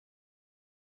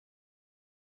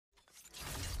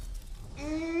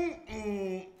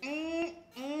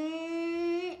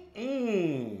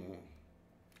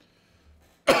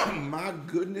My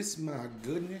goodness, my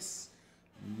goodness,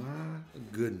 my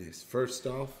goodness. First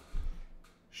off,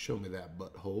 show me that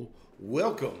butthole.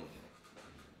 Welcome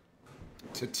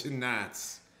to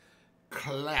tonight's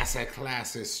classic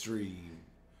stream,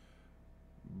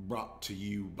 brought to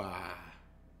you by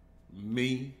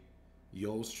me,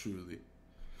 yours truly,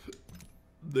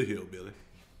 the Hillbilly.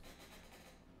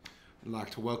 I'd like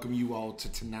to welcome you all to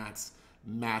tonight's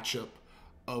matchup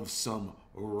of some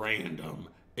random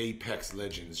Apex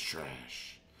Legends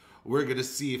trash. We're gonna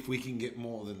see if we can get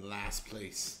more than last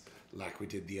place like we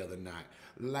did the other night.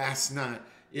 Last night,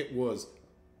 it was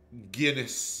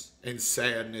Guinness and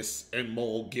sadness and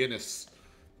more Guinness.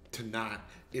 Tonight,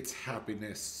 it's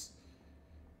happiness.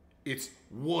 It's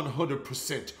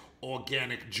 100%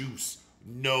 organic juice.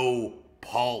 No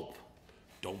pulp.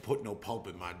 Don't put no pulp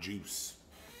in my juice.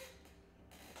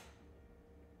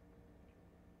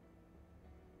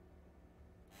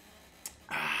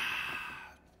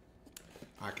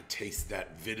 I could taste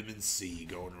that vitamin C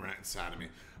going right inside of me.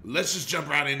 Let's just jump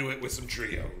right into it with some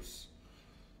trios.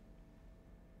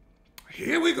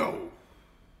 Here we go.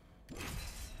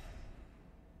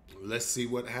 Let's see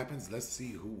what happens. Let's see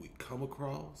who we come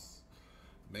across.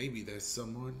 Maybe there's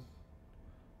someone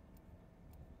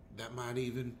that might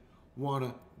even want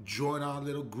to join our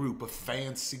little group of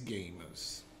fancy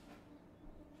gamers.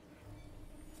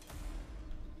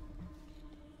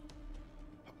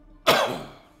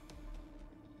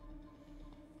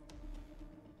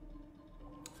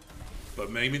 But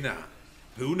maybe not.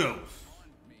 Who knows?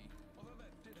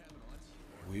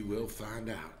 We will find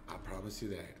out. I promise you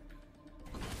that.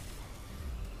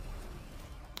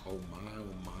 Oh my,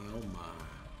 oh my, oh my.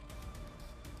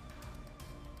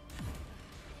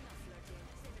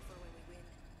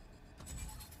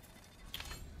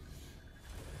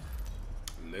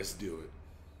 Let's do it.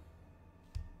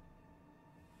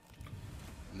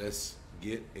 Let's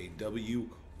get a W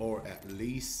or at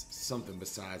least something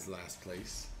besides last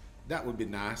place. That would be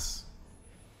nice.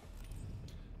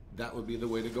 That would be the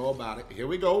way to go about it. Here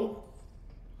we go.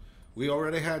 We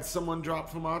already had someone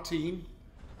drop from our team.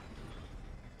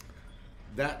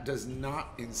 That does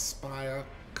not inspire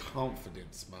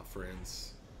confidence, my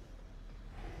friends.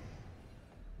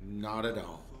 Not at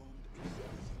all.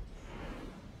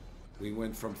 We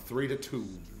went from 3 to 2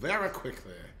 very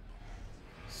quickly.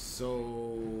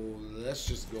 So let's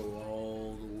just go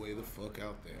all the way the fuck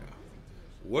out there.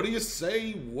 What do you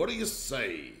say? What do you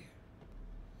say?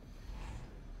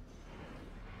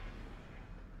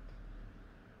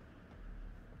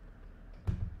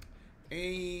 And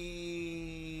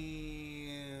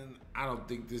I don't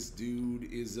think this dude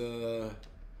is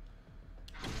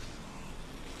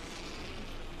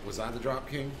was I the drop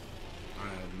king? I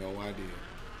have no idea.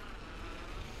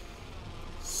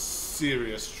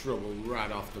 Serious trouble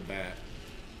right off the bat.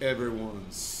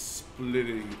 Everyone's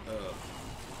splitting up.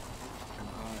 And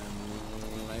I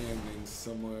am landing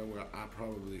somewhere where I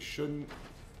probably shouldn't.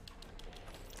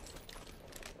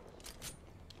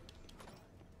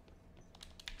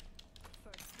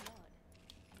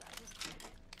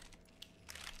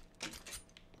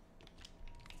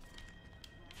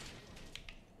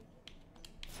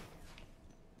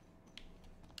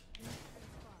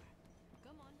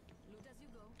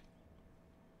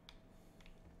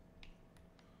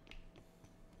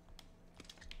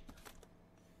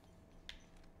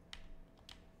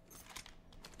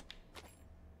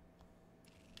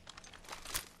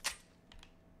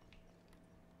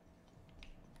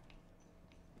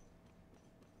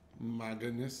 My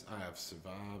goodness, I have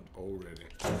survived already.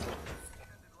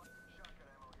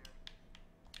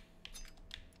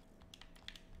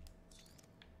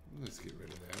 Let's get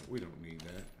rid of that. We don't need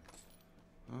that.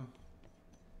 Huh?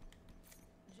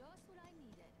 Just what I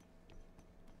needed.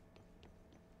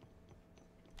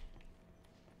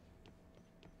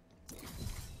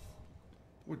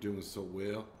 We're doing so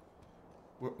well.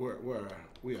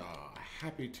 We are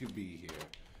happy to be here.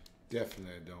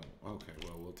 Definitely don't. Okay,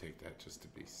 well, we'll take that just to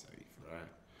be safe, right?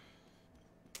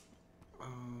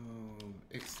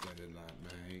 Extended light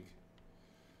mag.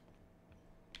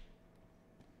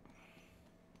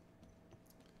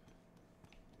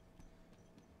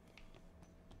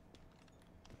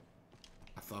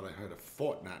 I thought I heard a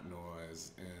Fortnite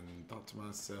noise and thought to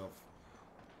myself,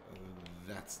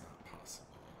 that's not possible.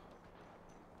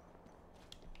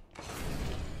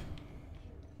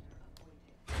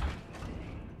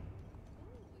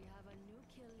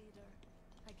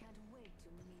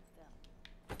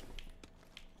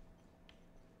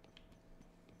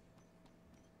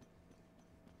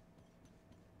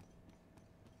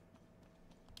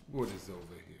 What is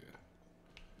over here?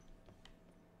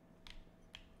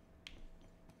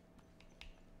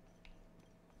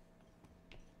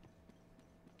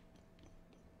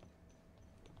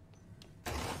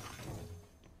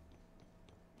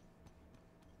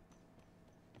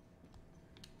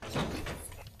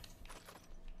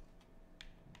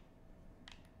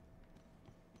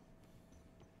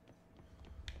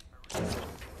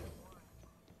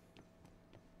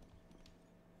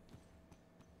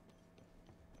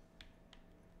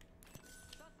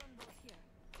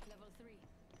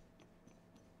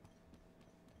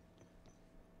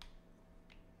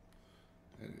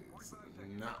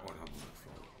 not what I'm looking for.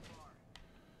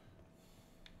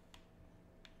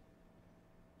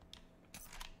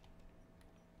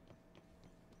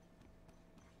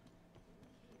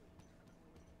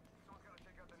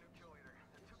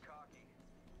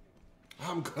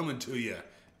 I'm coming to you,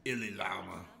 Illy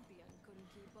Llama.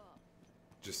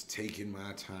 Just taking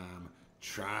my time,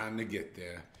 trying to get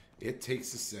there. It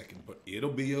takes a second, but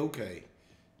it'll be okay.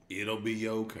 It'll be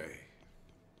okay.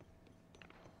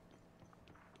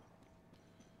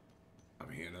 I'm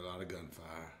hearing a lot of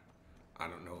gunfire. I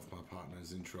don't know if my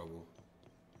partner's in trouble.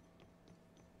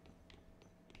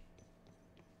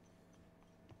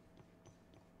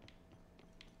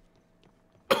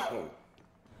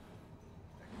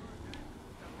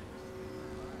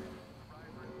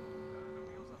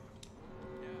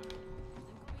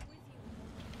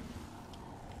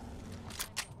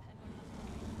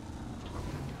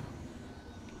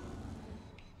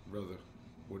 Brother,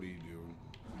 what are you doing?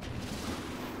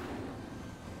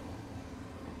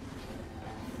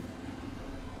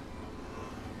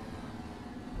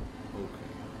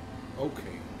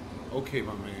 Okay,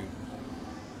 my man.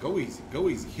 Go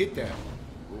easy, hit that.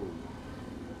 Ooh.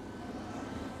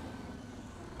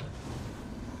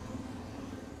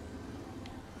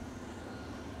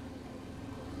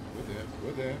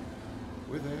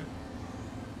 We're there.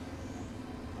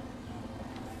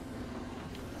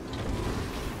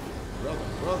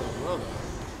 Brother.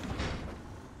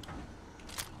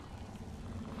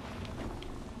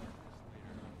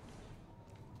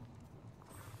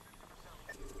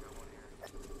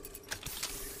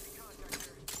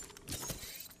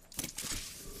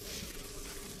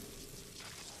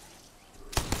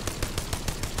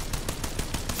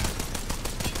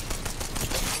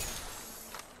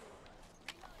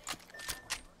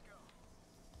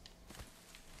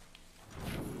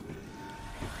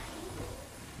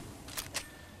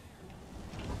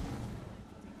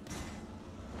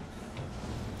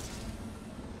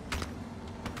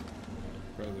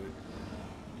 Brother,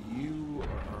 you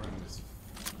are on this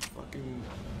fucking...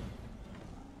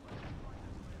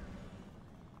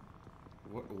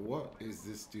 What is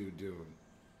this dude doing?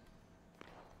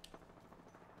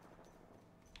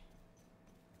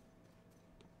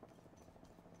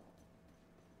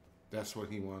 That's what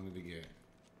he wanted to get.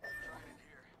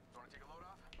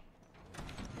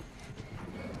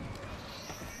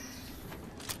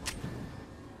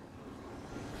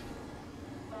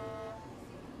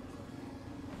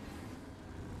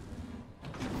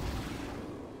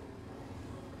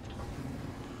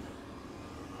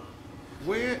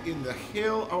 Where in the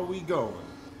hell are we going?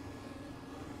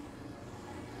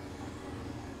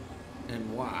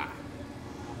 And why?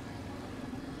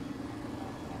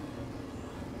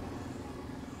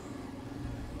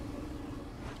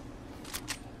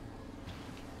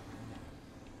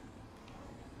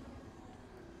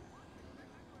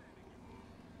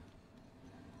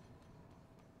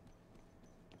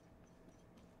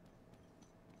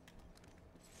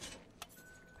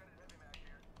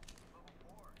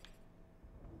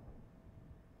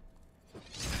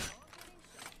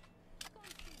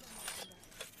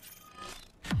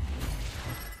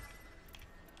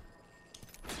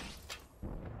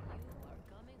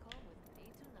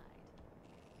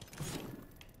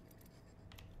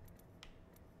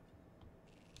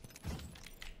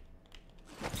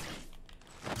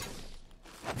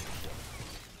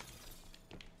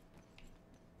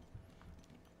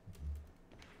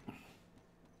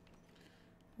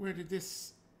 Where did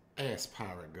this ass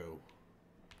pirate go?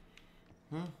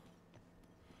 Huh?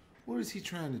 What is he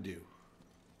trying to do?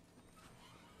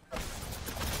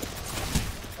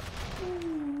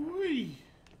 Ooh-wee.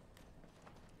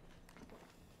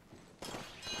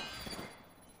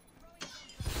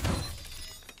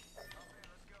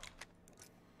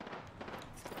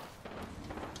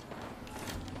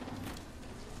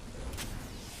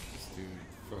 This dude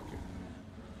fucking...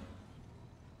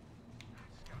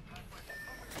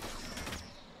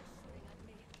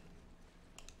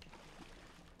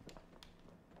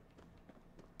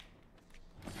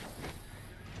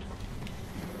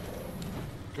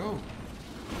 Go.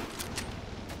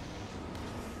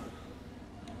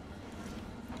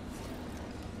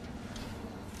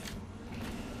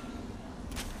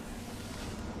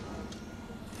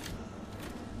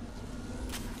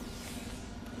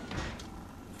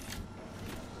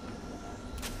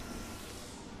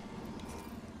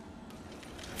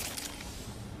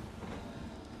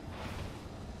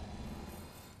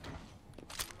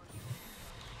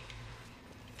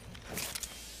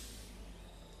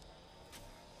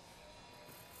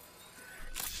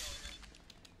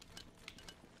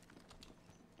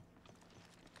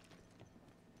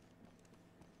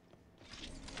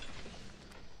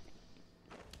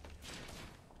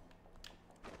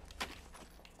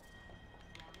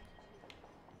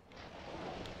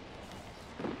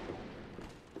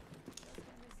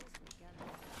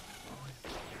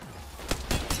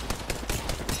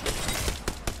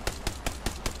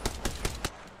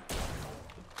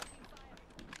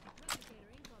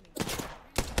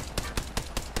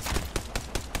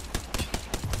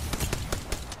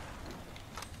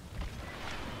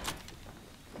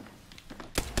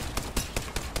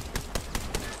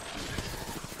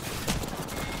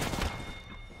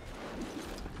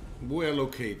 Well,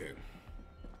 okay then.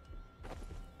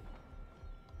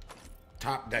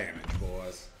 Top damage,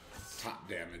 boys. Top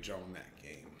damage on that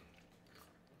game.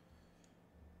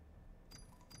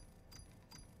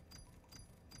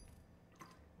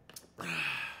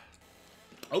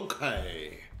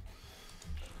 Okay.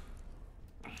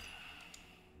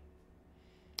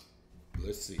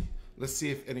 Let's see. Let's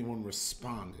see if anyone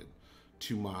responded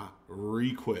to my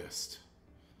request.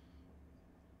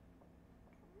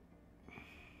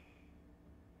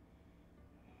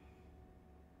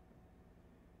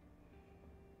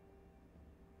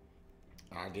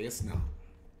 I guess not.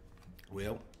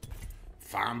 Well,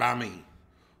 fine by me.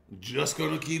 Just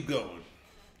gonna keep going.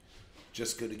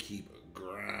 Just gonna keep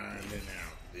grinding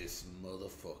out this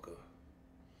motherfucker.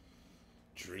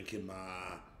 Drinking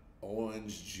my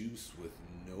orange juice with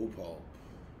no pulp.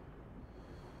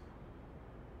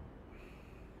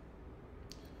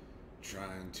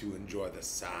 Trying to enjoy the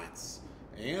sights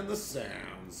and the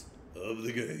sounds of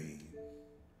the game.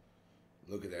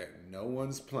 Look at that. No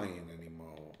one's playing anymore.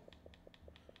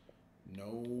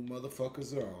 No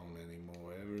motherfuckers are on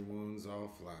anymore. Everyone's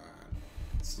offline.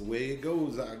 It's the way it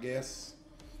goes, I guess.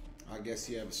 I guess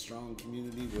you have a strong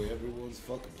community where everyone's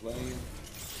fucking playing,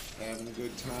 having a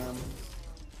good time.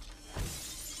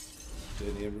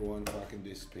 Then everyone fucking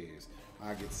disappears.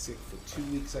 I get sick for 2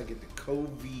 weeks. I get the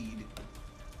COVID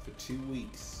for 2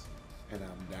 weeks. And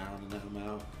I'm down and I'm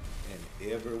out.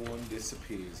 And everyone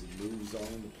disappears and moves on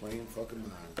to playing fucking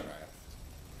Minecraft.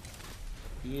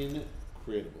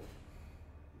 Incredible.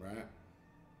 Right?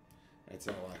 That's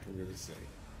all I can really say.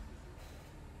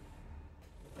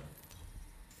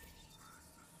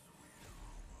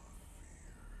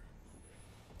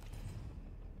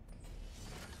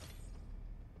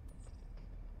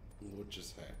 What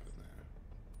just happened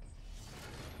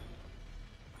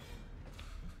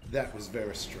there? That was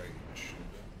very strange.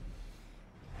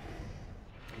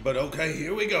 But okay,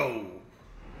 here we go.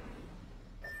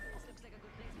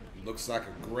 Looks like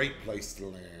a great place to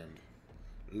land.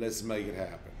 Let's make it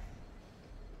happen.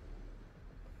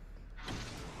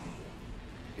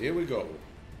 Here we go.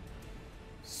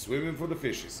 Swimming for the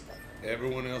fishes.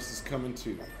 Everyone else is coming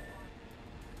too.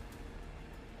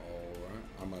 Alright,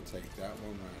 I'm gonna take that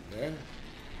one right there.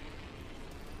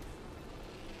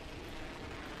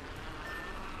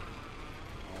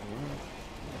 Alright.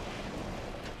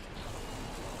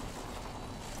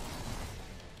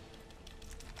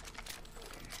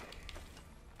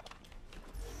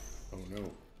 Oh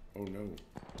no. Oh no.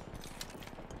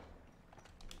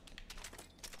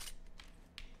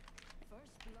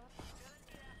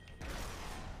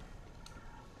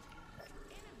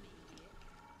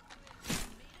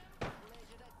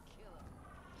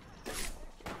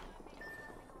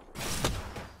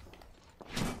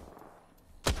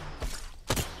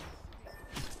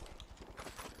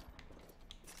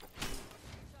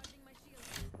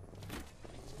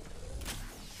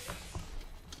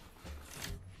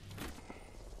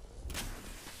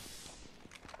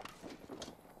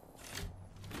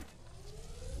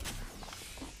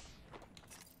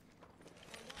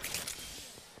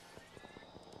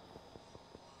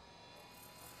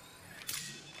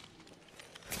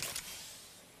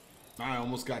 I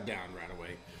almost got down right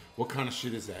away. What kind of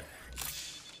shit is that?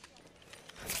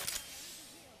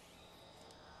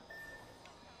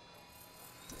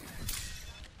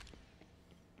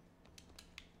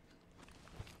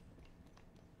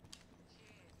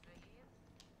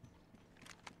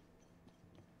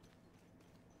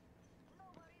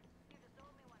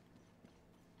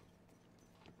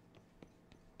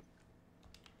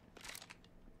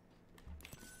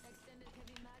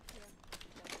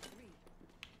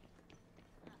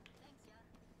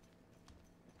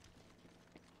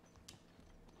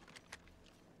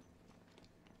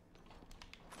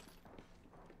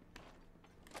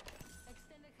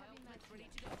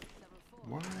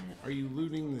 Why are you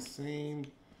looting the same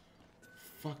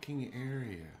fucking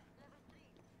area?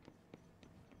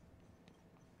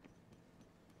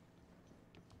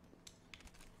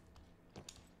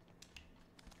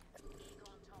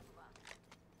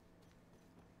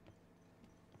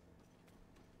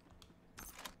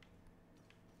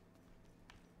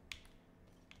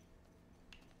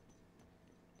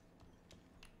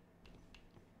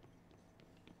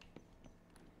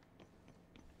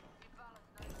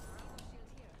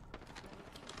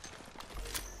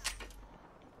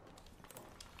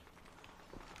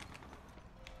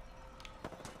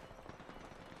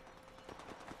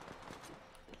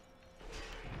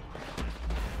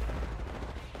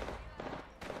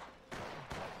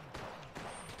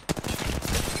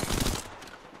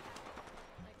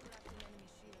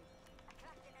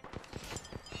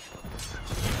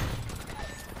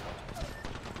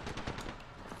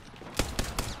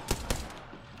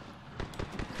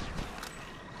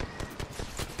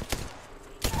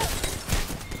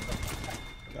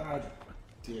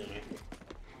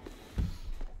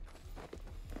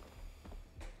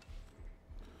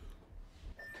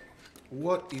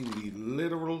 What in the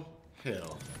literal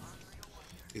hell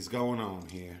is going on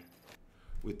here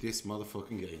with this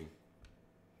motherfucking game?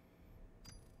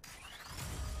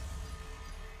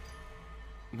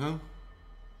 No?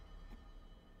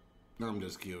 I'm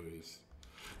just curious.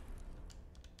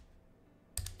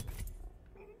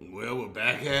 Well, we're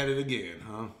back at it again,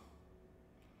 huh?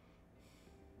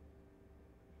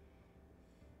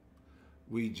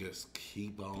 We just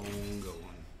keep on going.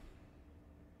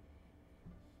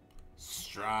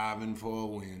 Striving for a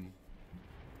win.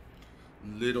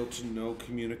 Little to no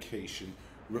communication.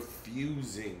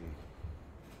 Refusing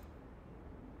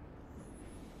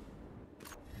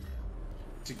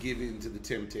to give in to the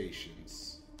temptations.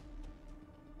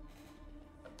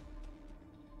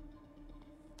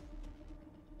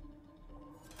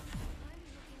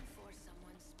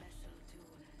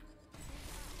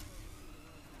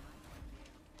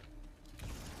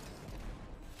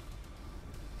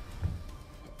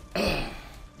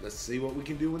 Let's see what we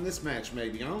can do in this match,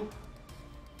 maybe, huh?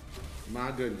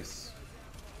 My goodness.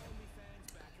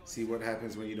 See what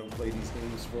happens when you don't play these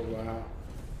games for a while?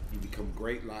 You become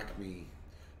great like me.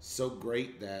 So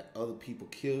great that other people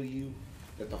kill you,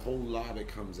 that the whole lobby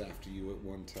comes after you at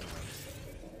one time.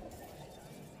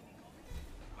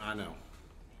 I know.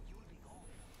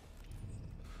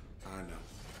 I know.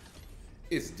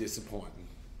 It's disappointing.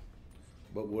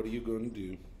 But what are you going to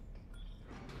do?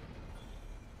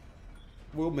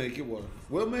 We'll make it work.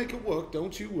 We'll make it work.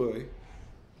 Don't you worry.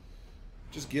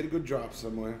 Just get a good drop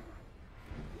somewhere.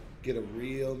 Get a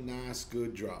real nice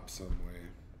good drop somewhere.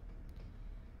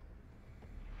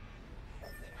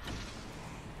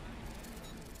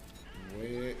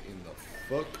 Where in the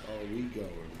fuck are we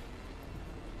going?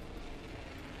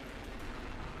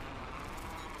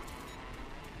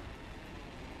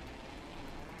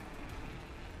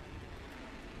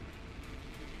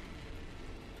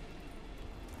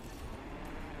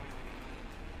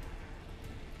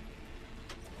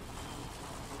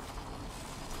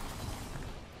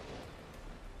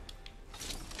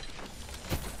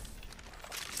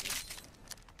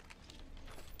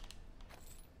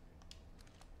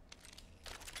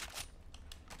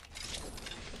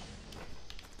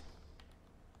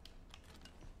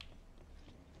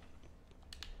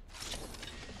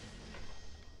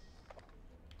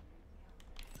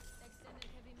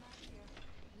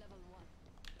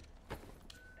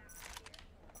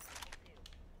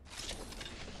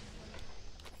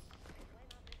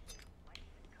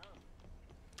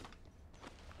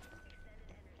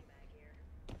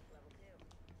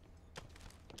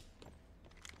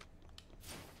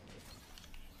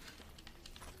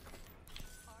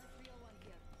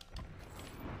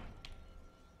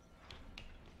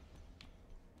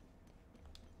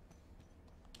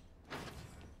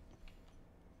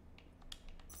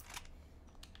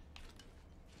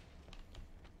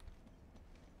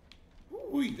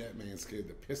 Ooh, that man scared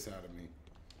the piss out of me.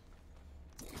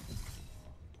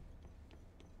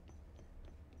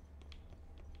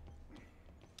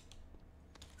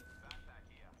 Backpack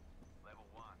here. Level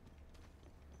 1.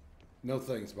 No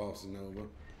thanks, Boss Nova.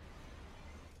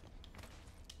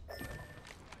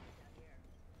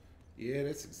 Yeah,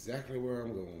 that's exactly where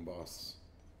I'm going, boss.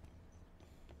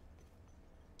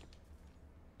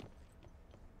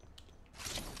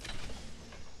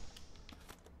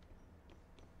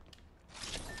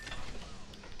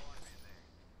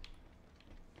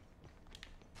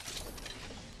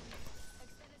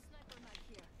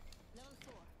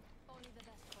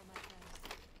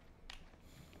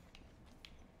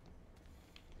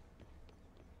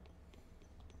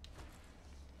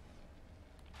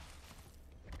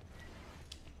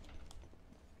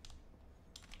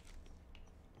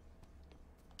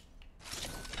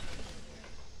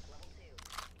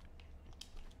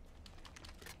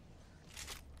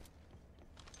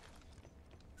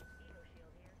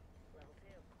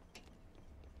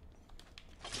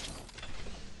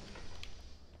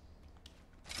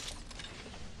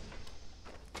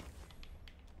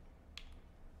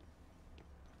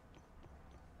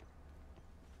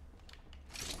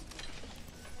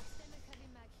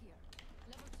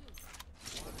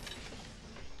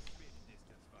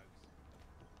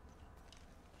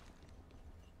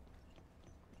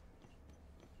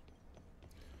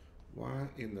 Why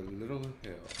in the little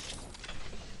hell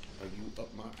are you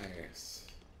up my ass?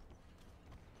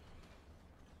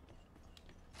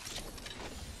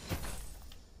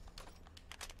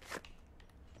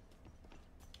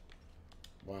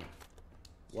 Why?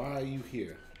 Why are you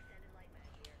here?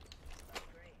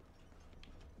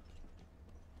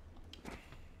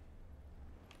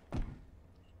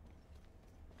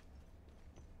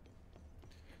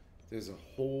 There's a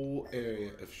whole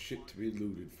area of shit to be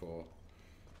looted for.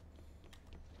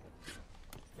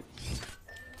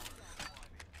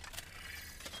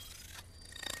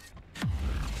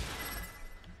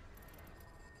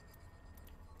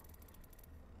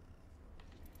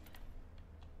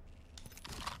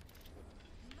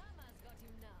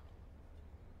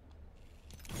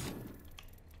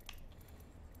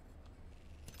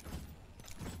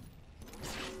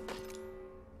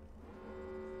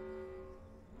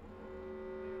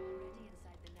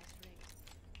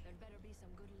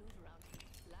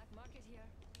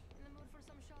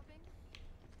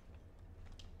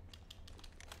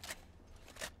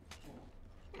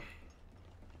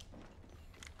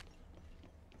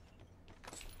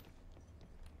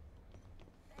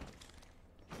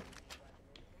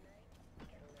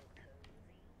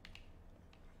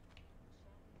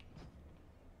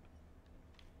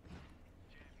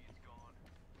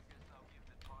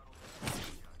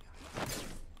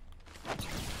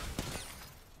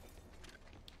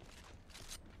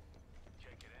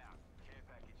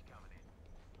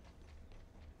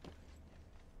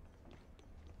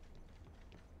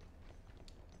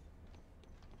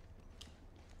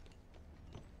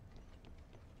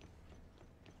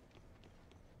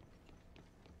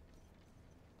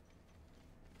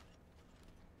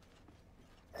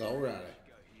 Alrighty.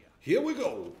 Here we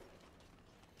go.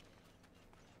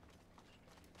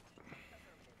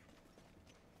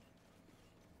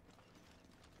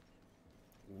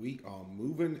 We are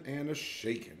moving and a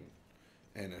shaking.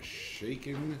 And a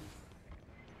shaking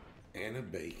and a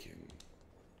baking.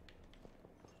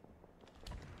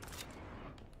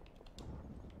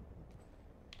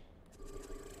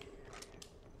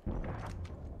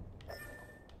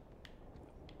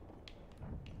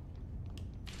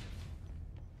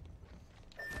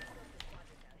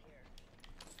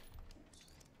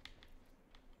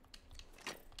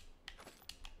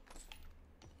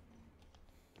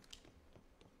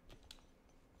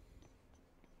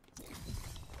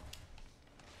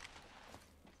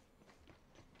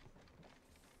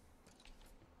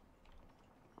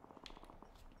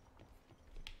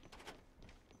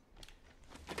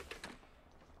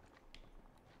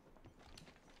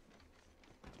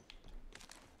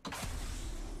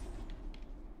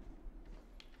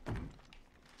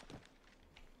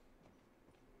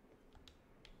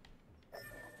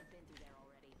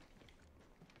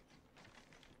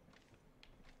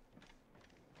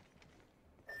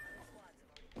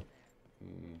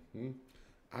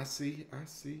 I see, I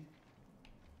see.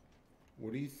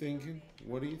 What are you thinking?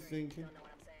 What are you thinking?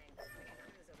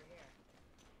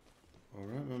 All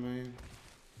right, my man.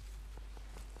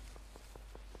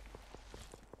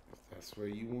 If that's where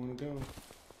you want to go,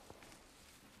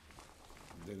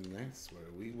 then that's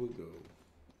where we will go.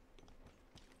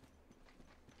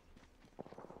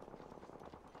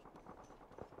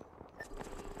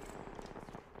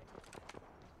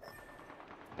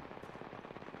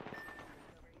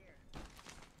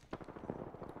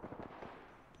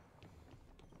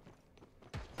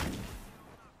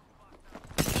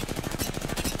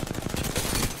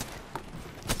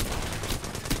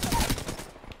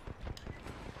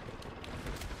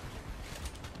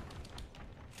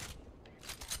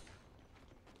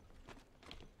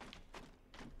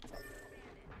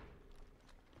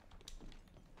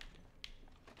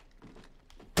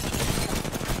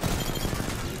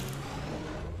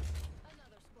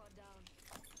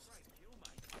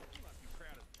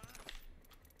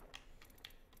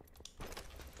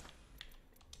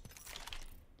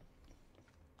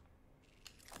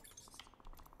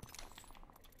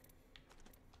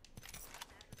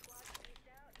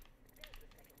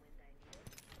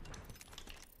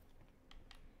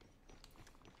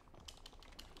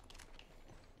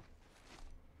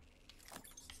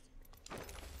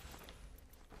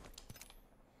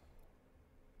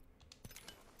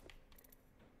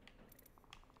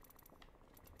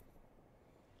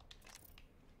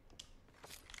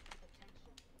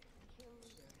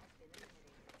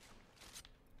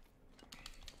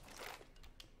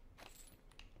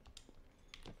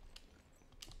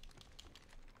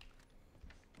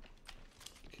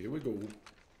 Here we go.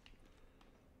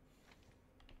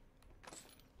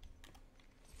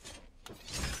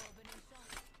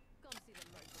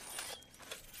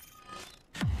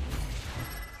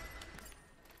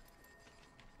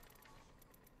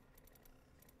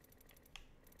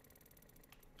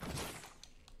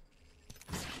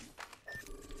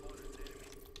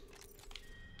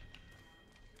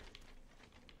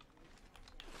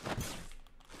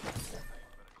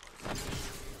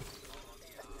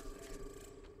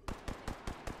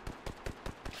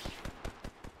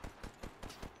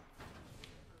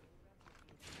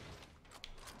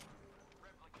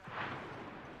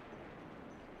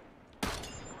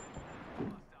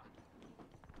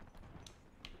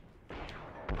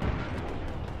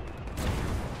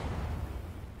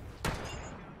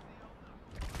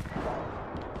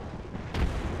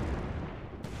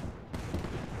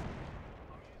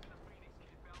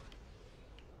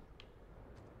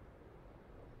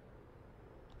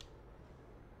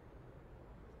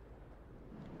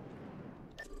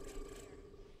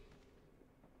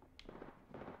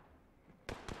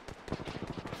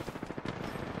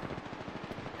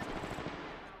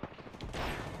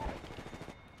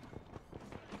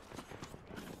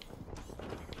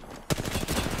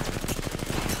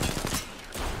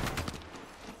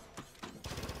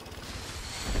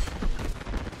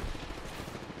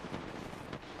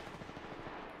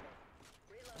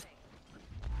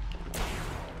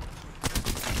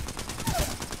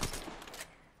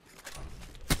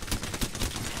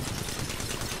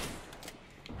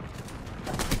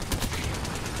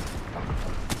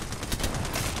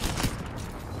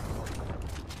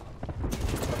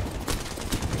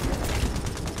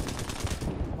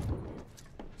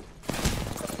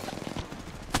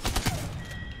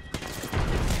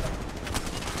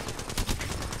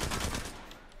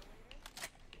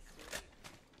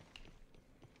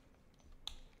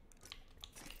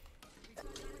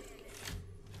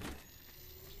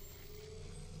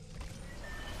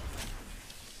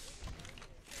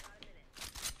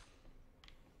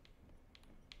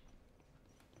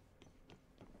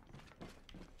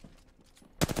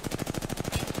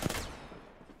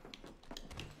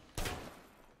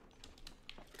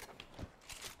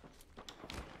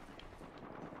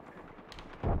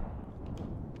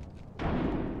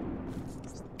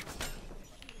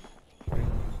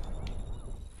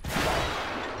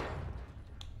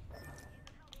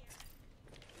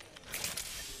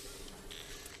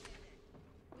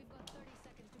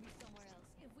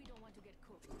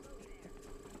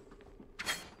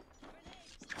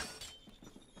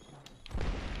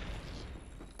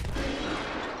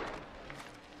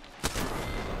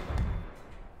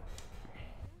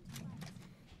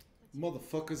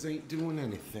 Motherfuckers ain't doing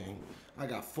anything. I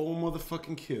got 4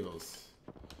 motherfucking kills.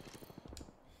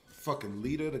 Fucking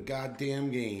leader of the goddamn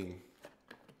game.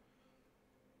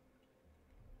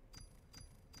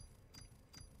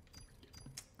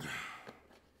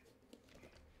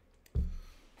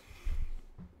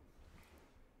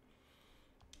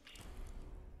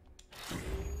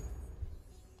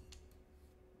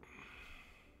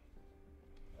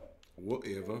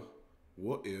 Whatever.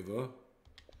 Whatever.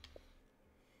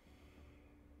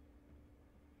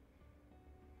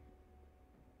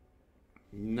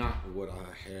 Not what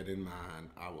I had in mind,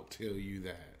 I will tell you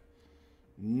that.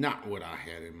 Not what I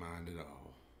had in mind at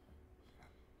all.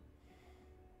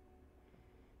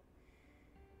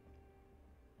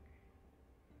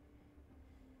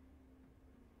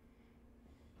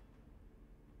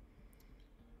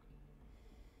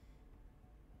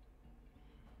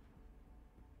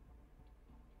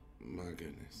 My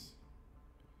goodness.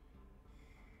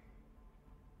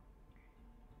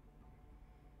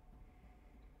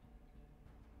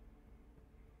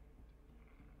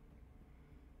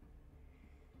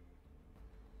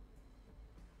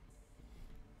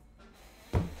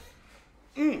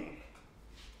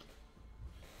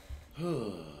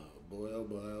 Oh boy, oh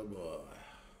boy, oh boy.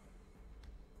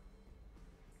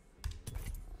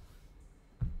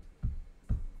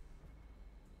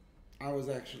 I was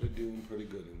actually doing pretty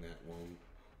good in that one,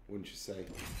 wouldn't you say?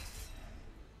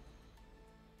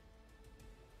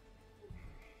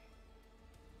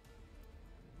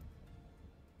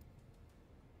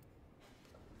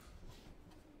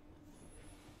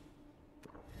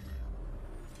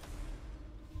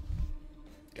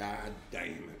 God damn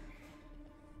it.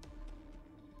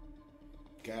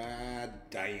 God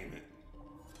damn it.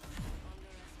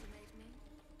 Underestimate me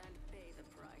and pay the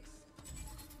price.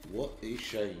 What a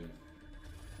shame.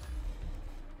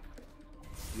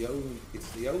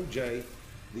 It's the OJ,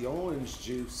 the orange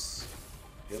juice.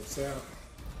 Helps out.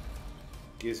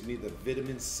 Gives me the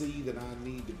vitamin C that I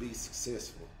need to be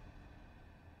successful.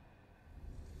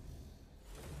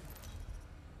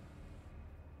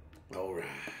 All right.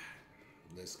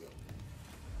 Let's go.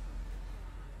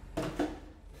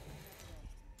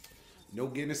 No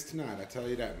Guinness tonight, I tell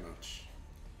you that much.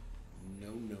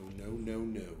 No, no, no, no,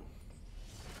 no.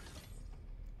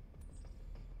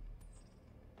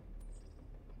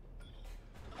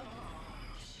 Oh,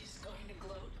 she's going to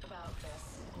gloat about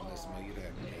this. Let's make it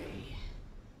happen, baby.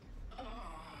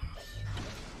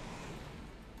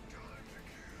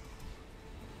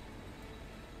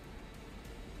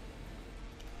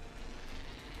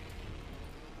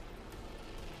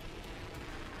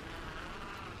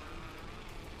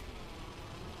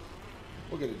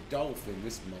 Look at the dolphin,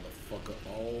 this motherfucker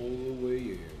all the way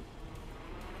in.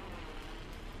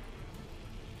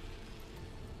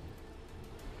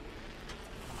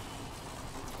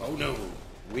 Oh no,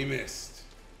 we missed.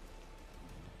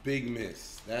 Big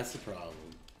miss. That's the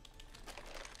problem.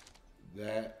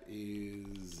 That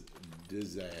is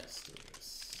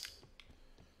disastrous.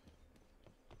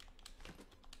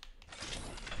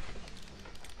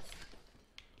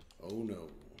 Oh no.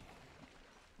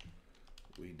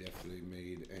 We definitely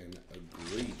made an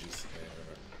egregious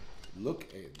error. Look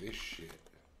at this shit.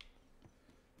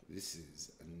 This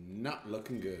is not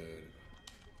looking good.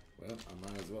 Well, I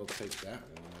might as well take that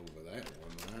one over that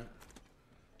one, right?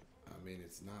 I mean,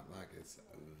 it's not like it's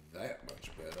that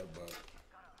much better, but...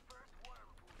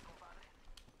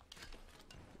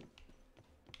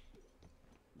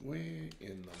 Where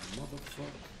in the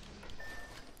motherfucker?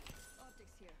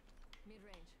 Optics here.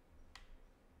 Mid-range.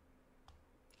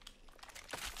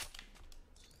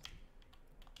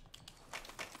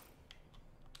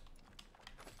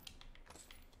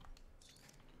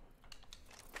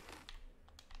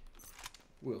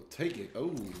 We'll take it.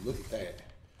 Oh, look at that.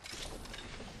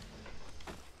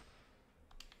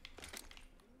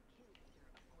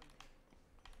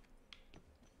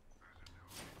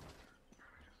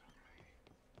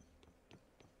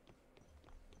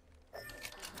 The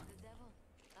devil,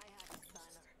 I have his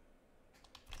banner.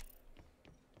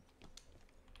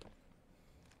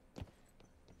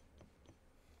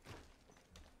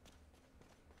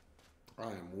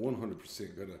 I am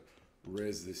 100% gonna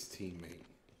res this teammate.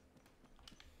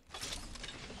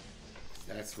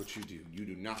 That's what you do. You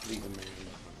do not leave a man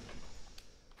behind.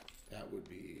 That would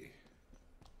be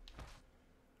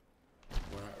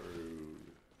quite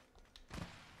rude.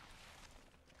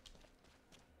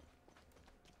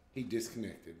 He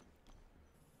disconnected,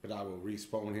 but I will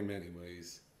respawn him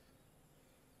anyways.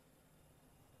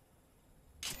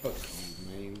 Fuck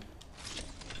you, man.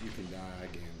 You can die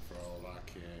again for all I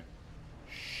care.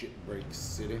 Shitbreak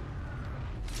City.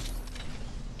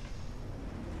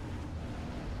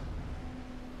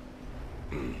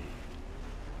 You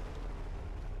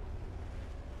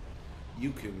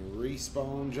can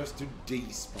respawn just to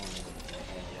despawn.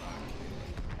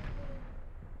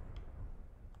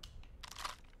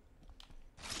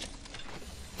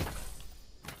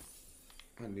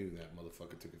 For all I knew that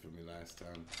motherfucker took it from me last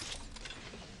time.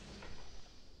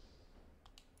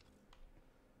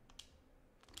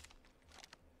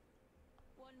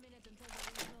 Until the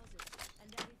room closes,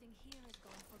 and everything here is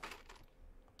gone for good.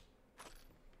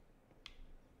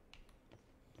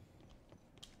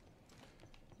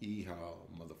 Yeehaw,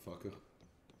 motherfucker.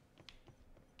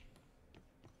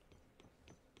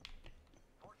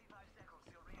 45 seconds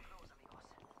till ring close, amigos.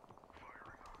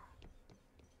 Firing on.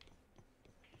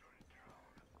 Shut it down.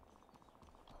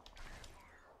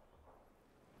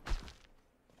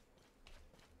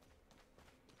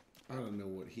 I don't know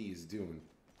what he is doing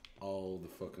all the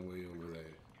fucking way over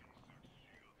there.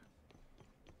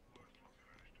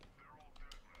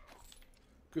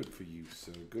 Good for you,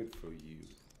 sir. Good for you.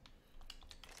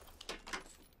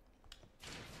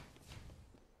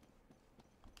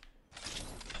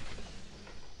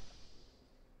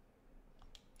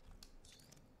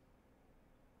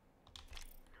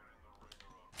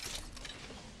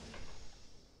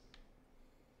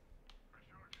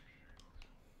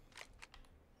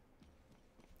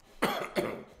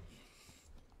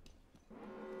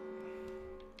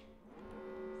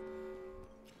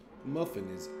 Muffin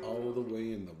is all the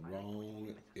way in the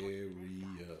wrong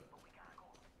area.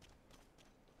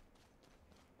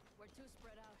 We're too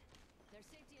spread out. There's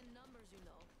safety in numbers, you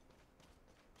know.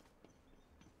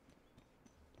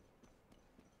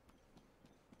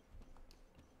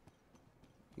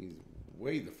 He's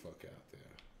way the fuck out there.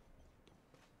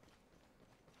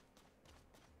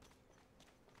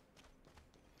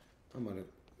 I'm gonna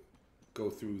go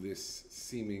through this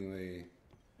seemingly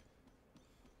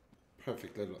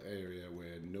perfect little area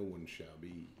where no one shall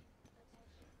be.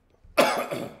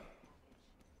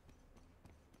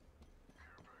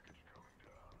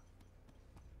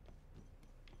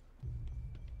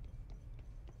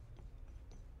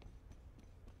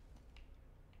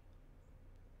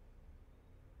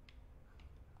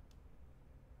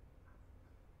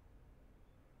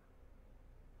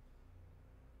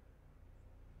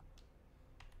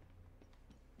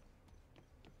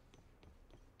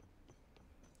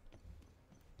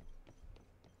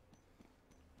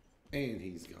 And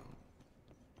he's gone.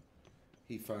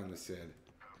 He finally said,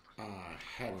 I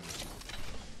had enough.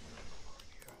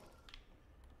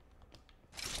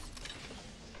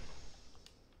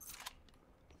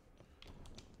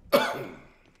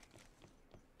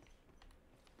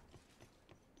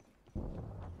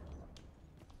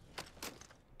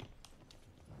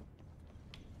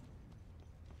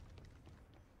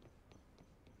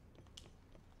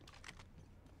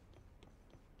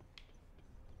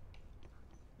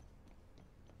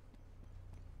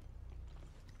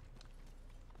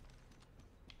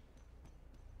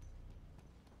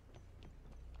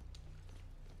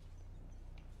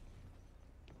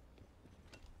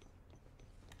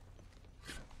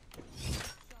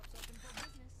 Shop's open for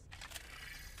business.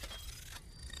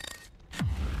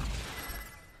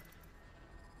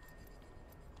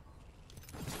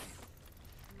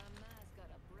 Mama's got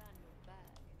a brand new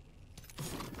bag.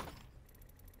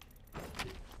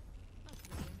 I'll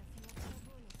throw in a few extra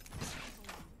bullets.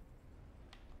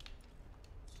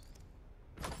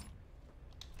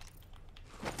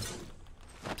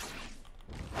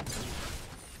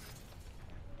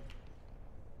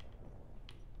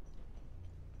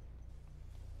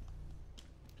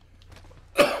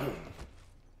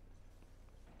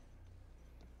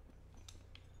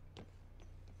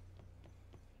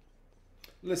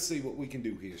 Let's see what we can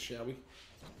do here, shall we?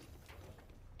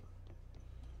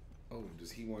 Oh, does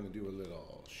he want to do a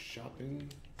little shopping?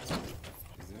 Is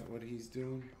that what he's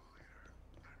doing?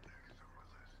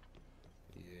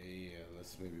 Yeah,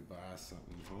 let's maybe buy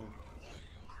something, huh?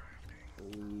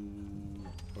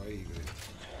 Oh, baby.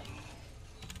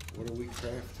 What are we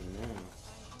crafting now?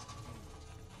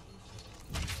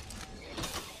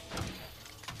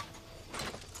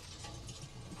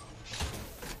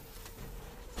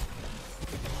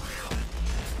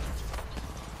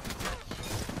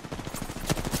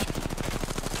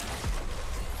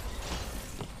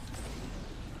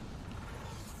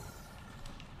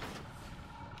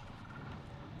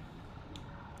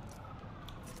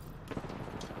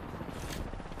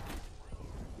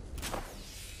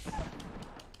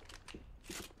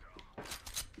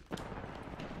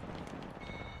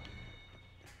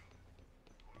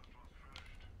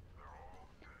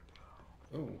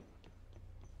 Oh.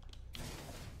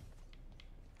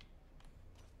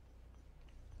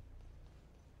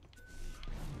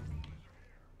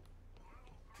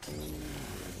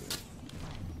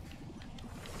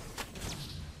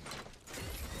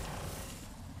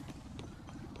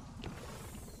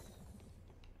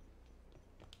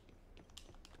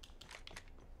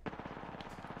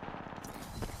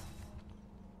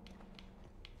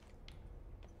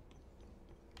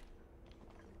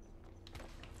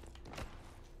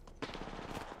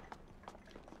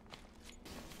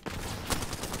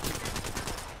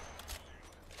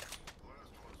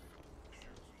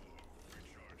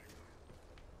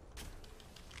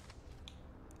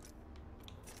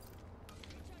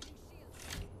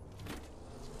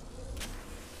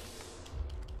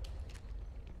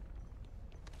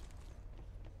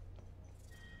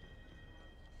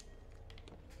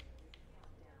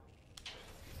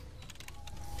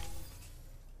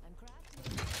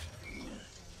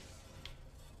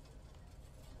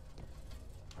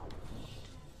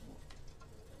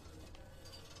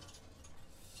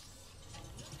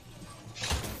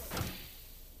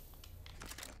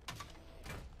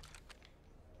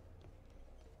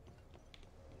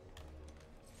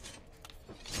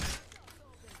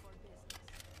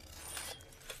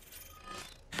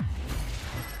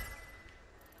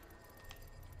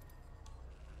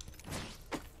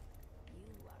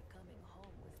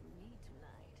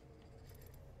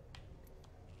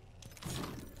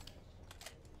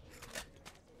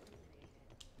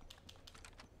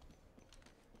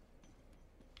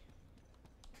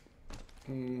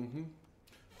 Mm-hmm.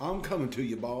 I'm coming to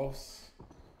you, boss.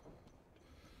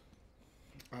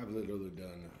 I've literally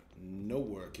done no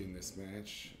work in this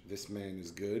match. This man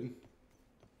is good.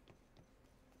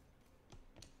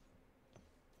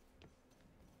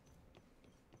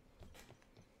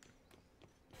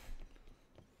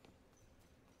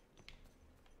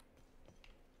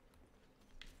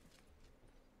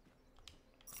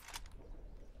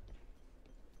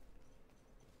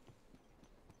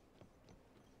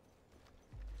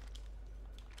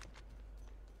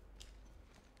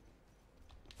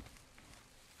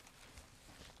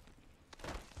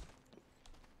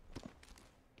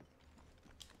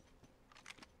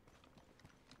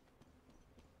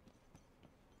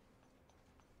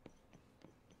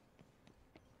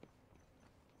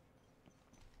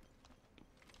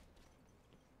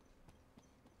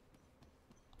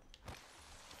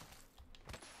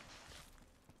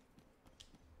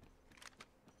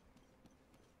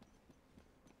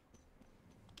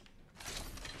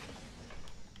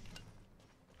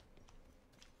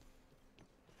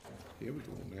 Here we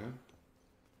go now.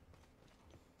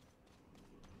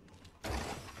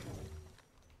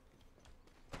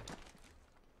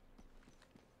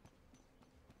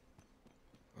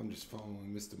 I'm just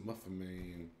following Mr. Muffin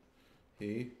Man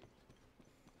here.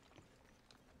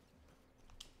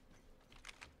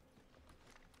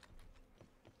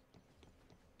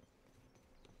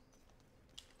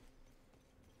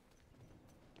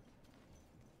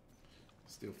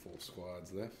 Still 4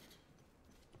 squads left.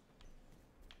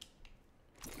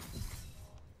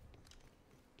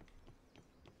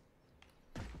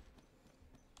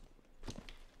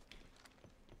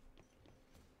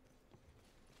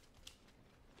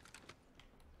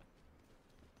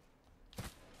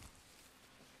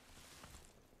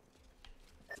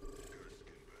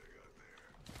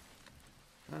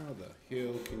 How the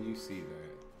hell can you see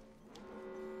that?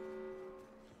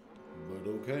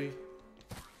 But okay.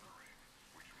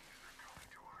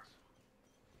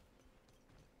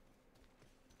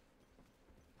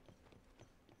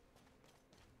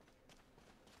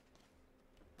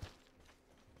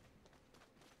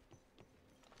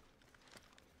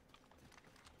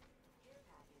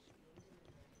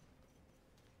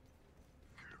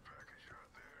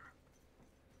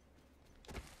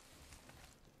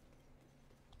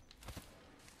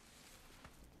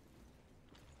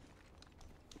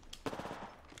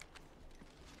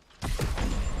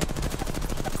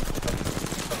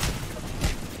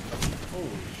 Holy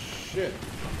shit.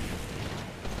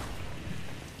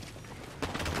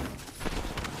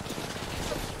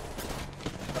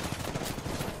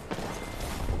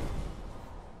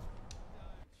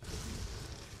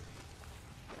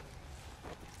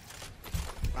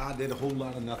 I did a whole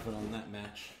lot of nothing on that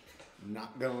match.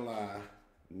 Not gonna lie.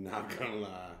 Not gonna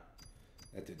lie.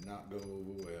 That did not go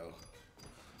over well.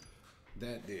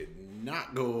 That did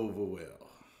not go over well.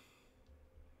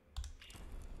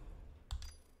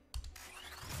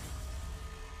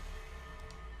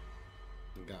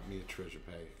 Got me a treasure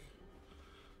pack,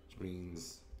 which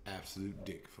means absolute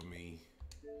dick for me.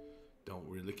 Don't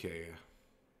really care.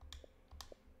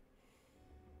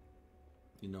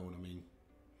 You know what I mean?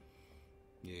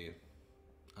 Yeah,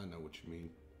 I know what you mean.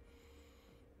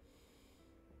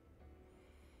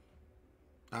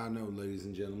 I know, ladies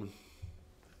and gentlemen,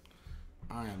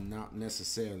 I am not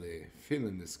necessarily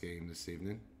feeling this game this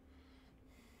evening.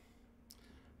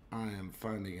 I am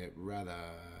finding it rather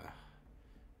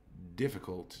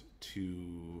difficult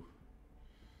to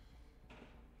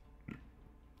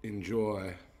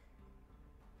enjoy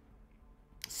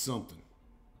something.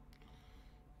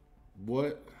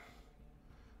 What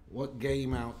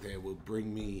game out there will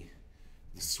bring me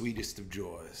the sweetest of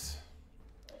joys?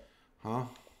 Huh?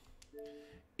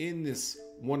 In this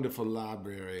wonderful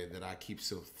library that I keep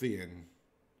so thin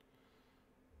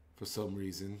for some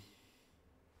reason.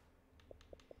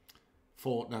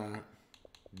 Fortnite,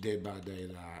 Dead by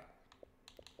Daylight,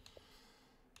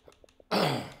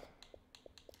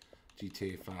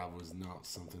 GTA 5 was not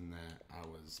something that I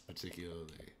was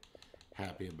particularly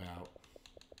happy about.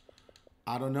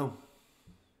 I don't know.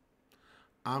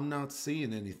 I'm not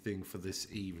seeing anything for this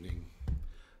evening.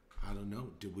 I don't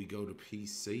know. Do we go to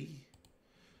PC?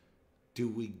 Do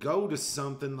we go to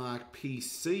something like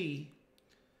PC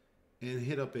and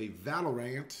hit up a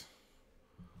Valorant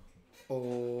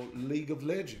or League of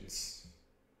Legends?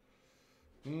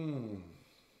 I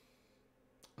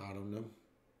don't know.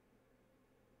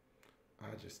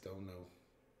 I just don't know.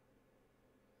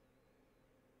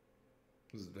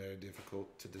 This is very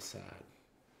difficult to decide.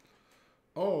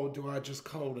 Or do I just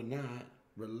call it a night,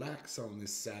 relax on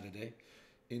this Saturday,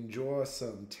 enjoy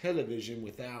some television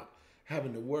without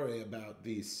having to worry about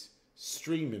these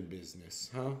streaming business,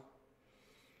 huh?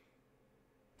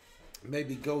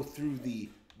 Maybe go through the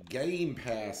Game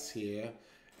Pass here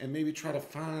and maybe try to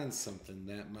find something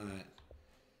that might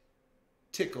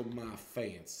tickle my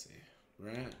fancy,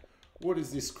 right? What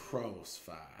is this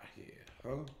crossfire here,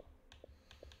 huh?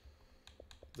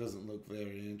 Doesn't look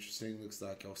very interesting. Looks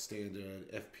like our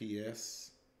standard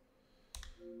FPS.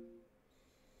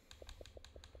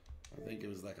 I think it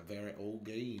was like a very old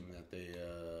game that they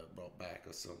brought back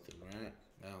or something, right?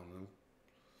 I don't know.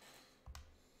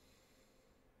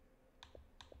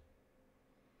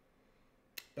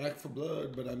 Back for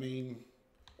Blood, but I mean,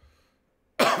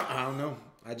 I don't know.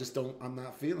 I just don't, I'm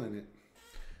not feeling it.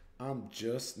 I'm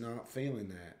just not feeling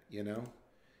that, you know?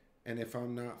 And if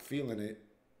I'm not feeling it,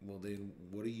 well then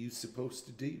what are you supposed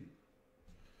to do?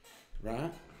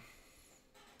 Right?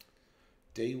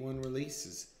 Day one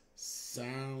releases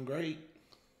sound great.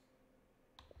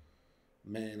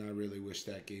 Man, I really wish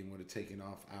that game would have taken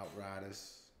off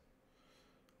Outriders.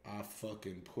 I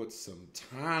fucking put some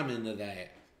time into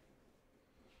that.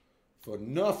 For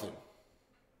nothing.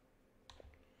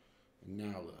 And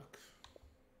now look.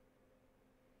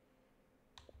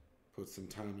 Put some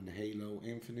time into Halo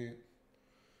Infinite.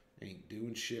 Ain't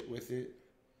doing shit with it.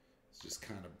 It's just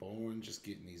kind of boring. Just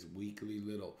getting these weekly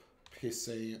little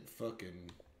pissant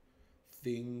fucking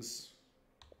things.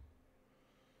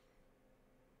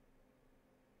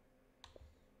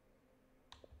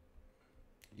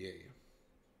 Yeah.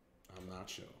 I'm not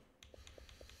sure.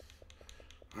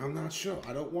 I'm not sure.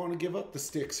 I don't want to give up the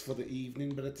sticks for the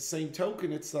evening, but at the same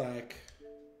token, it's like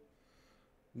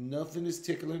nothing is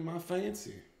tickling my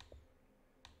fancy.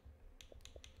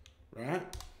 Right?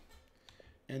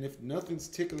 And if nothing's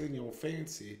tickling your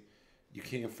fancy, you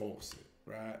can't force it,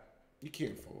 right? You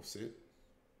can't force it.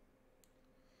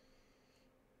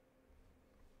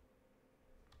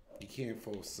 You can't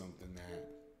force something that,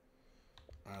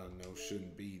 I don't know,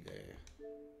 shouldn't be there.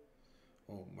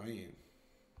 Oh, man.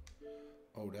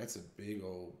 Oh, that's a big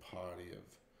old party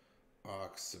of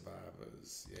Ark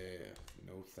survivors. Yeah,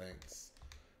 no thanks.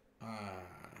 No.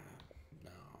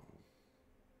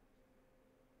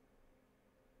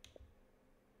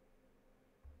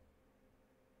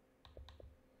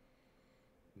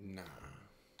 Nah.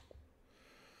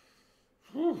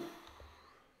 Whew.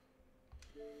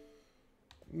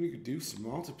 We could do some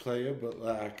multiplayer, but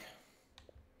like,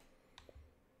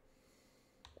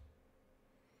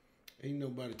 ain't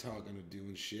nobody talking or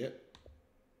doing shit.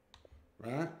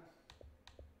 Right?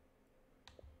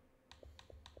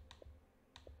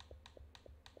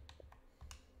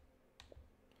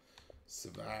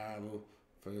 Survival,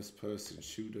 first person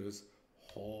shooters,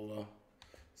 horror,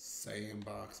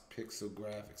 sandbox, pixel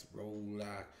graphics,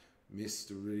 roguelike,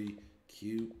 mystery,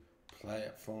 cute,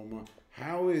 platformer.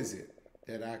 How is it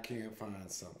that I can't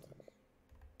find something?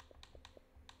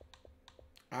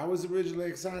 I was originally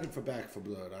excited for Back for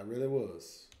Blood. I really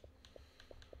was.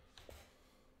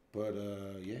 But,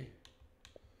 yeah.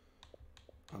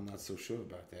 I'm not so sure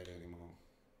about that anymore.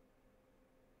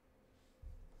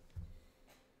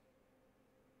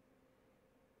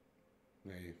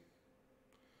 Hey.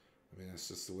 I mean, that's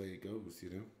just the way it goes, you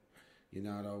know? You're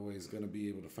not always going to be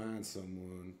able to find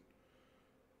someone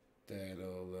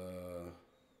that'll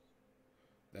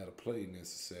play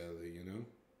necessarily, you know?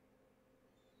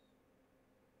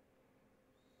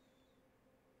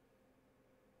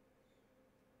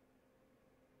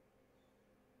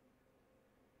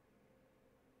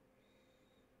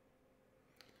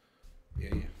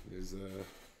 Yeah, there's I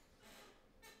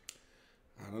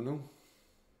don't know.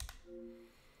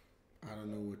 I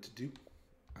don't know what to do.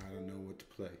 I don't know what to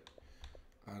play.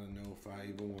 I don't know if I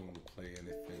even want to play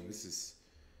anything.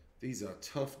 These are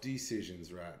tough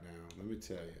decisions right now. Let me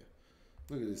tell you.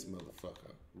 Look at this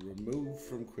motherfucker. Remove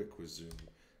from quick resume.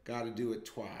 Got to do it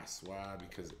twice. Why?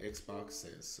 Because Xbox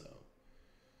says so.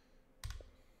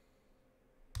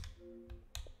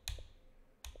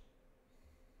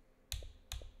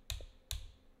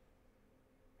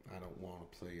 I don't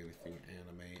want to play anything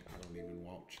anime. I don't even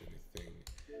watch anything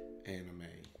anime.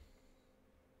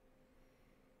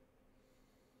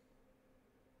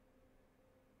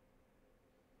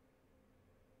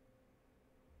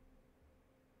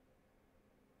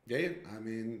 Yeah, I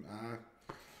mean,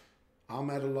 I'm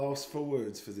at a loss for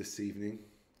words for this evening.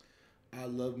 I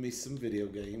love me some video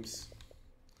games,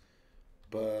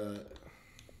 but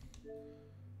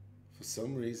for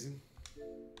some reason,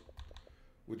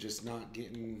 we're just not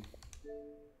getting,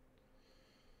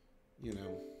 you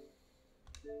know,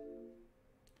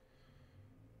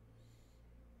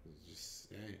 just,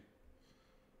 hey,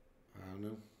 I don't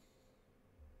know.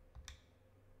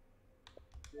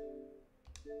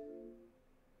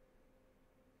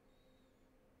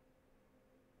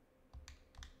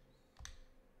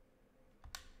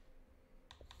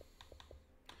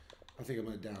 I think I'm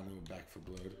going to download Back for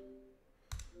Blood.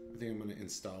 I think I'm going to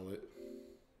install it.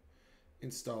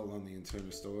 Install on the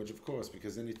internal storage, of course,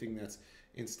 because anything that's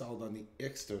installed on the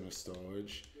external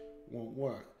storage won't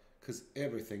work, because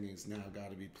everything is now got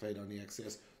to be played on the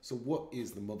XS. So what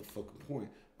is the motherfucking point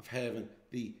of having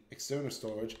the external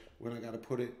storage when I got to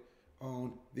put it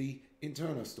on the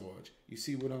internal storage? You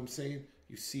see what I'm saying?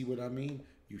 You see what I mean?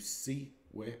 You see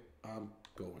where I'm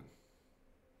going.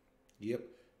 Yep,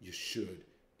 you should.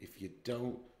 If you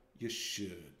don't, you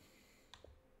should.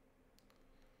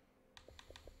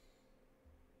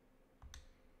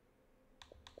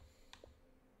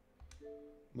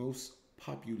 Most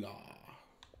popular.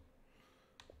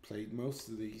 Played most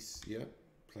of these. Yep,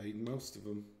 played most of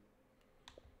them.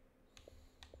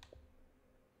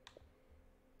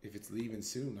 If it's leaving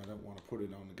soon, I don't want to put it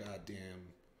on the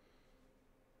goddamn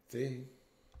thing.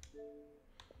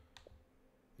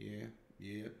 Yeah,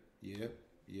 yep, yep,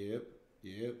 yep,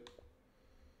 yep.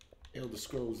 Elder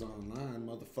Scrolls Online,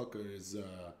 motherfucker, is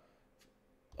a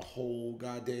whole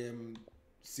goddamn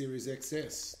Series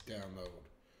XS download.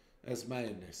 That's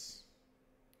madness.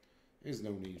 There's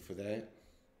no need for that.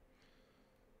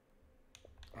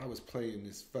 I was playing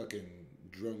this fucking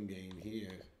drum game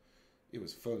here. It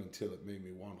was fun until it made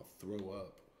me want to throw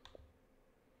up.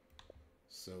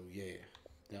 So yeah,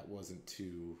 that wasn't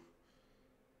too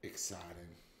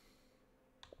exciting.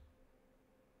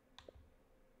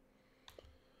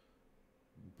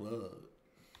 But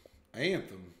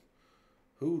Anthem,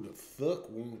 who the fuck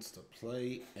wants to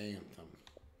play Anthem?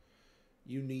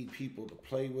 You need people to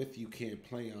play with. You can't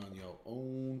play on your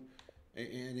own.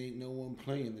 And ain't no one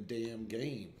playing the damn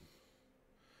game.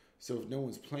 So if no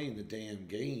one's playing the damn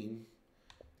game,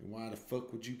 then why the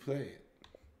fuck would you play it?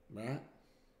 Right?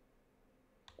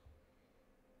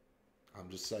 I'm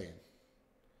just saying.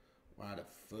 Why the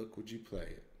fuck would you play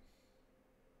it?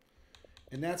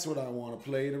 And that's what I want to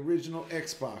play, an original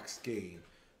Xbox game.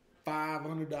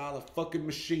 $500 fucking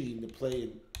machine to play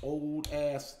an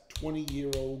old-ass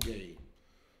 20-year-old game.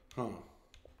 Huh.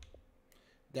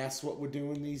 That's what we're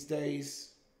doing these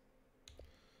days?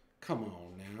 Come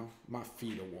on now. My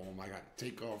feet are warm. I got to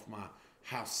take off my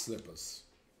house slippers.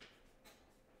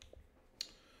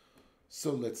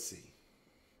 So let's see.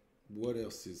 What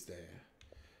else is there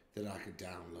that I could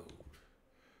download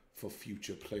for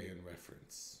future playing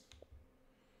reference?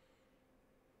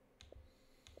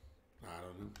 I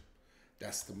don't know.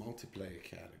 That's the multiplayer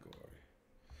category.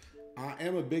 I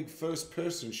am a big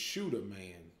first-person shooter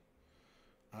man.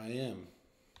 I am.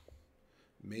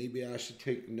 Maybe I should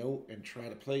take note and try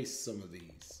to play some of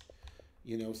these.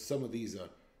 You know, some of these are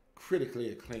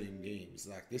critically acclaimed games,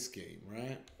 like this game,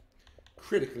 right?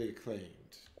 Critically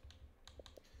acclaimed.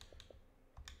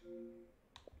 I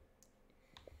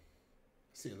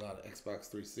see a lot of Xbox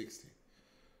 360.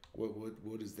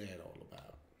 What is that all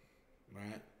about,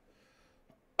 right?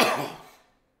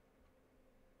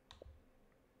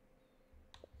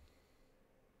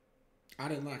 I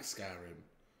didn't like Skyrim.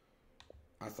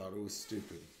 I thought it was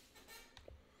stupid.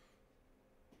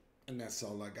 And that's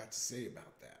all I got to say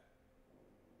about that.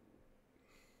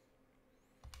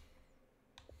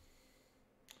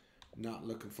 Not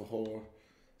looking for horror.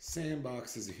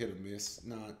 Sandbox is a hit or miss.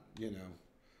 Not, you know.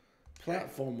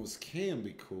 Platformers can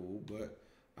be cool, but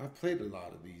I've played a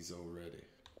lot of these already.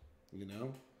 You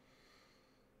know?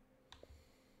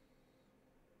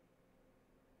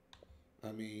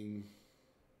 I mean,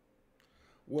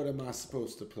 what am I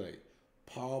supposed to play?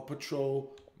 Paw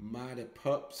Patrol, Mighty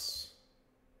Pups?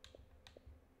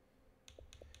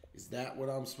 Is that what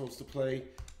I'm supposed to play?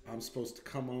 I'm supposed to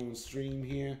come on stream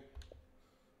here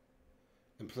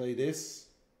and play this?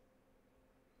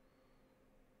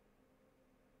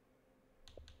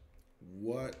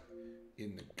 What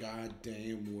in the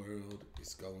goddamn world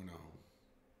is going on?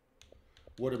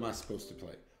 What am I supposed to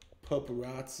play?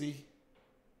 Paparazzi?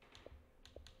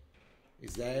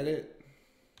 Is that it?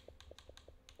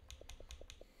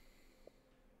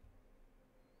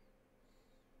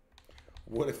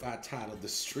 What if I titled the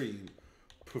stream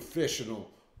Professional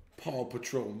Paw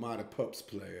Patrol Mighty Pups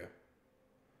Player?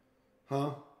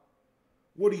 Huh?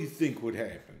 What do you think would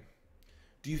happen?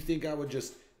 Do you think I would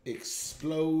just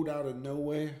explode out of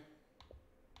nowhere?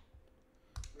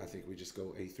 I think we just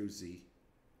go A through Z.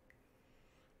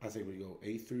 I think we go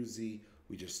A through Z.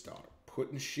 We just start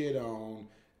putting shit on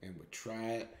and we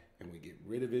try it and we get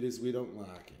rid of it as we don't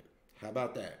like it. How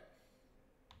about that?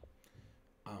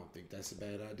 I don't think that's a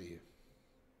bad idea.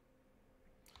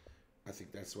 I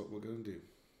think that's what we're going to do.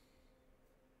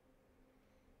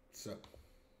 So,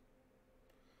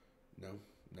 no,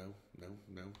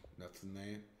 nothing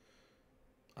there.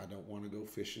 I don't want to go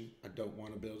fishing. I don't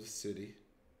want to build a city.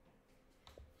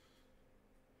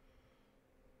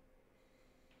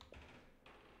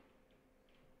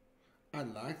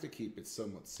 I'd like to keep it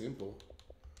somewhat simple.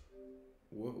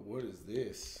 What is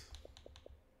this?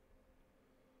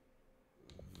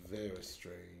 Very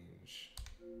strange.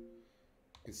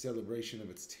 In celebration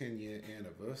of its 10-year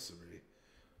anniversary.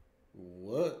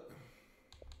 What?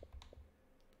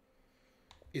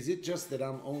 Is it just that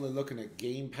I'm only looking at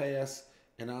Game Pass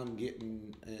and I'm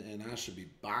getting, and I should be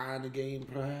buying the game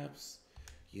perhaps?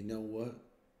 You know what?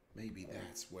 Maybe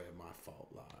that's where my fault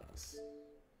lies.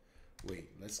 Wait,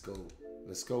 let's go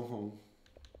home.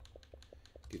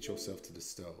 Get yourself to the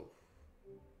stove.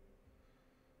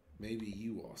 Maybe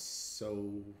you are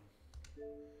so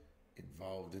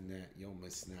involved in that, you're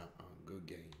missing out on good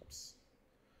games.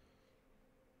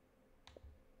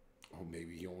 Or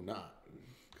maybe you're not,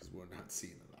 because we're not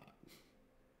seeing a lot.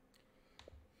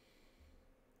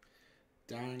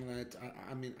 Dying Light,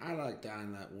 I mean, I like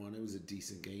Dying Light 1. It was a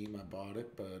decent game. I bought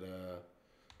it, but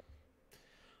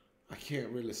I can't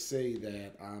really say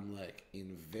that I'm like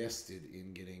invested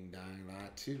in getting Dying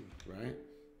Light 2, right?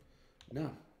 No,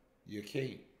 you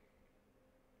can't.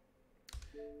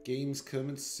 Games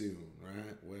coming soon,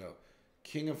 right? Well,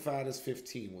 King of Fighters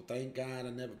 15. Well, thank God I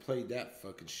never played that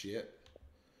fucking shit.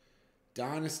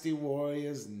 Dynasty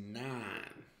Warriors 9.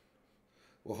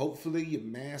 Well, hopefully you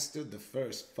mastered the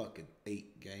first fucking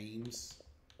 8 games.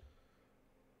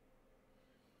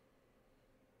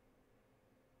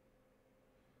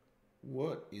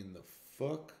 What in the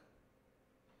fuck?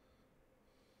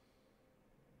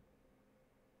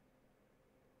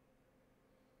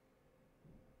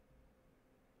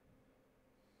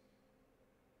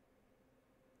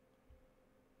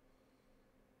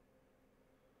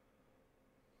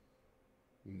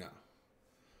 No.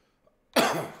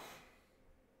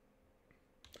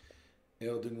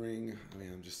 Elden Ring, I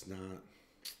mean, I'm just not.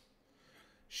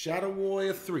 Shadow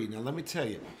Warrior 3. Now, let me tell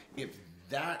you, if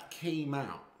that came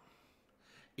out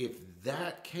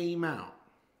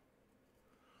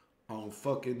on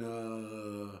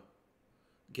fucking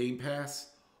Game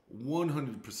Pass,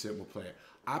 100% will play it.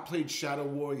 I played Shadow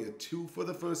Warrior 2 for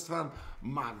the first time.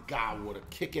 My God, what a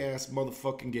kick-ass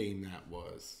motherfucking game that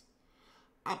was.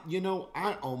 You know,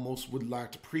 I almost would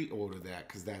like to pre-order that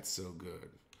because that's so good.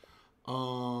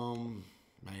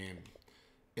 Man,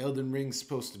 Elden Ring's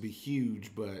supposed to be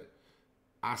huge, but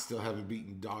I still haven't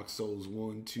beaten Dark Souls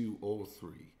 1, 2, or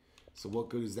 3. So what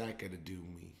good is that gonna do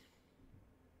me?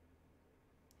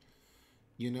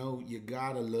 You know, you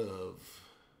gotta love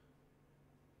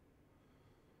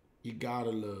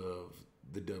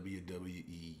the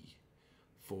WWE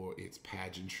for its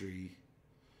pageantry,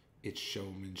 its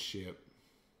showmanship.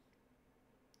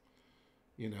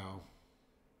 You know,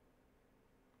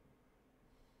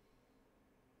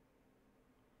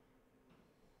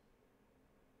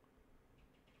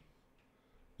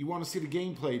 you want to see the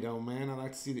gameplay though, man. I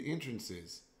like to see the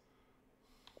entrances.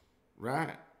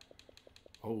 Right?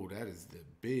 Oh, that is the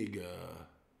big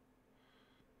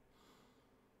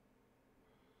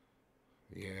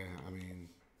yeah, I mean,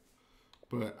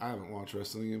 but I haven't watched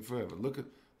wrestling in forever. Look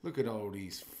at all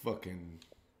these fucking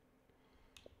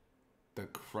the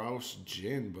Kraus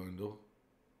Gen bundle.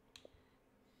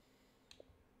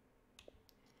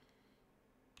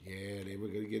 Yeah, they were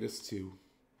gonna get us too.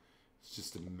 It's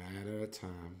just a matter of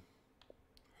time.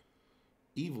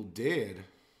 Evil Dead.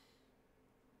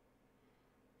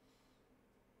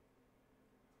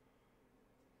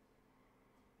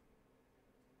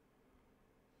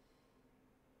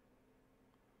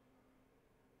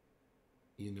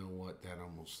 You know what? That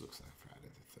almost looks like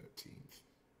Friday the 13th.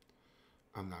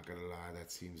 I'm not gonna lie, that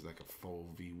seems like a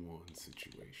 4v1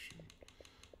 situation.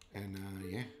 And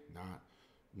yeah,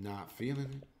 not feeling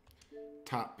it.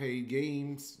 Top paid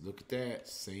games, look at that,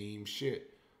 same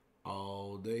shit.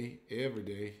 All day, every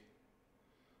day.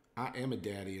 I am a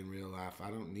daddy in real life.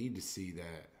 I don't need to see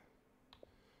that.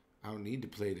 I don't need to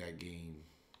play that game.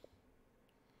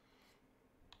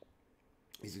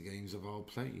 These are games I've all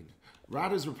played.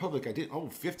 Riders Republic, I did,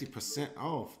 50%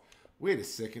 off. Wait a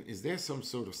second, is there some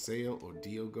sort of sale or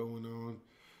deal going on?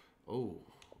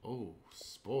 Oh,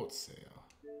 sports sale.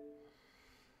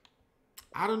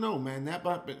 I don't know, man. That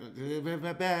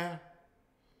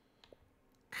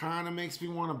kind of makes me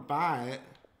want to buy it.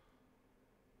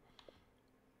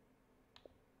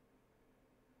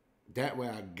 That way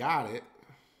I got it.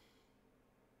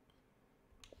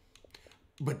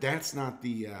 But that's not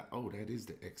the, that is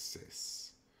the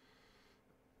excess.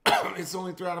 It's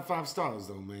only 3 out of 5 stars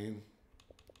though, man.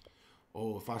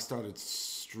 Oh, if I started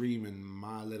streaming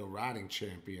My Little Riding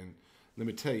Champion, let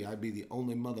me tell you, I'd be the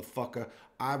only motherfucker.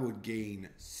 I would gain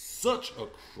such a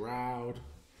crowd.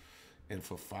 And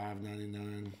for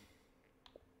 $5.99,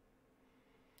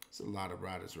 it's a lot of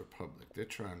Riders Republic. They're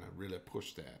trying to really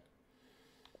push that.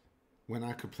 when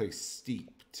I could play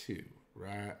Steep too,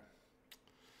 right?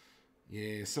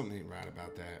 Yeah, something ain't right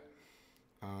about that.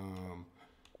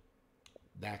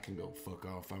 That can go fuck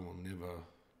off. I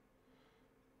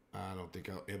don't think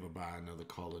I'll ever buy another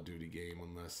Call of Duty game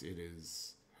unless it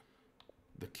is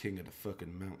the king of the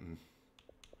fucking mountain.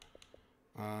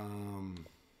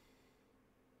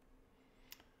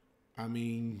 I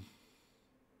mean,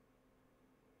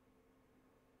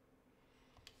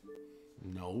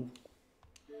 no.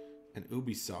 And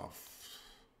Ubisoft,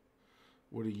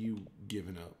 what are you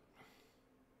giving up?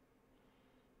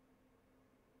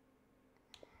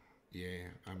 Yeah,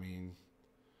 I mean,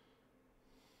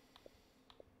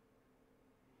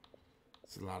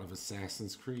 it's a lot of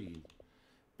Assassin's Creed.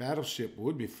 Battleship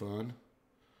would be fun.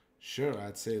 Sure,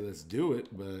 I'd say let's do it,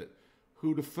 but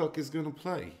who the fuck is gonna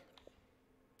play?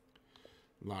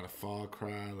 A lot of Far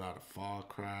Cry, a lot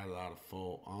of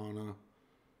For Honor.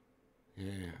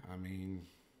 Yeah, I mean,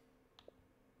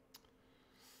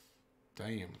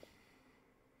 damn.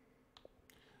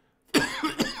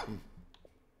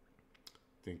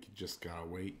 Think you just gotta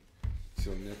wait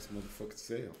till next motherfucking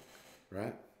sale,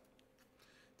 right?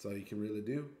 That's all you can really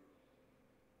do.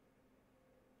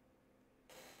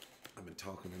 I've been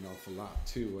talking an awful lot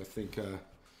too. I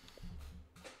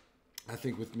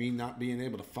think with me not being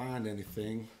able to find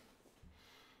anything,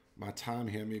 my time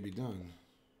here may be done.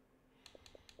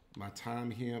 My time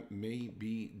here may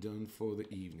be done for the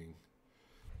evening.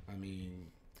 I mean,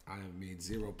 I have made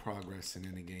zero progress in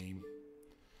any game.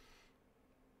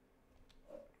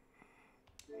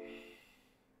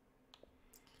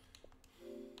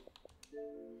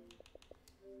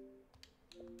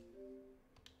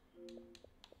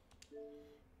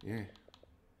 Yeah.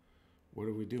 What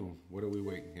are we doing? What are we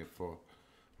waiting here for?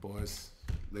 Boys,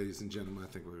 ladies and gentlemen, I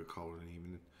think we're going to call it an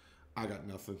evening. I got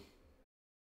nothing.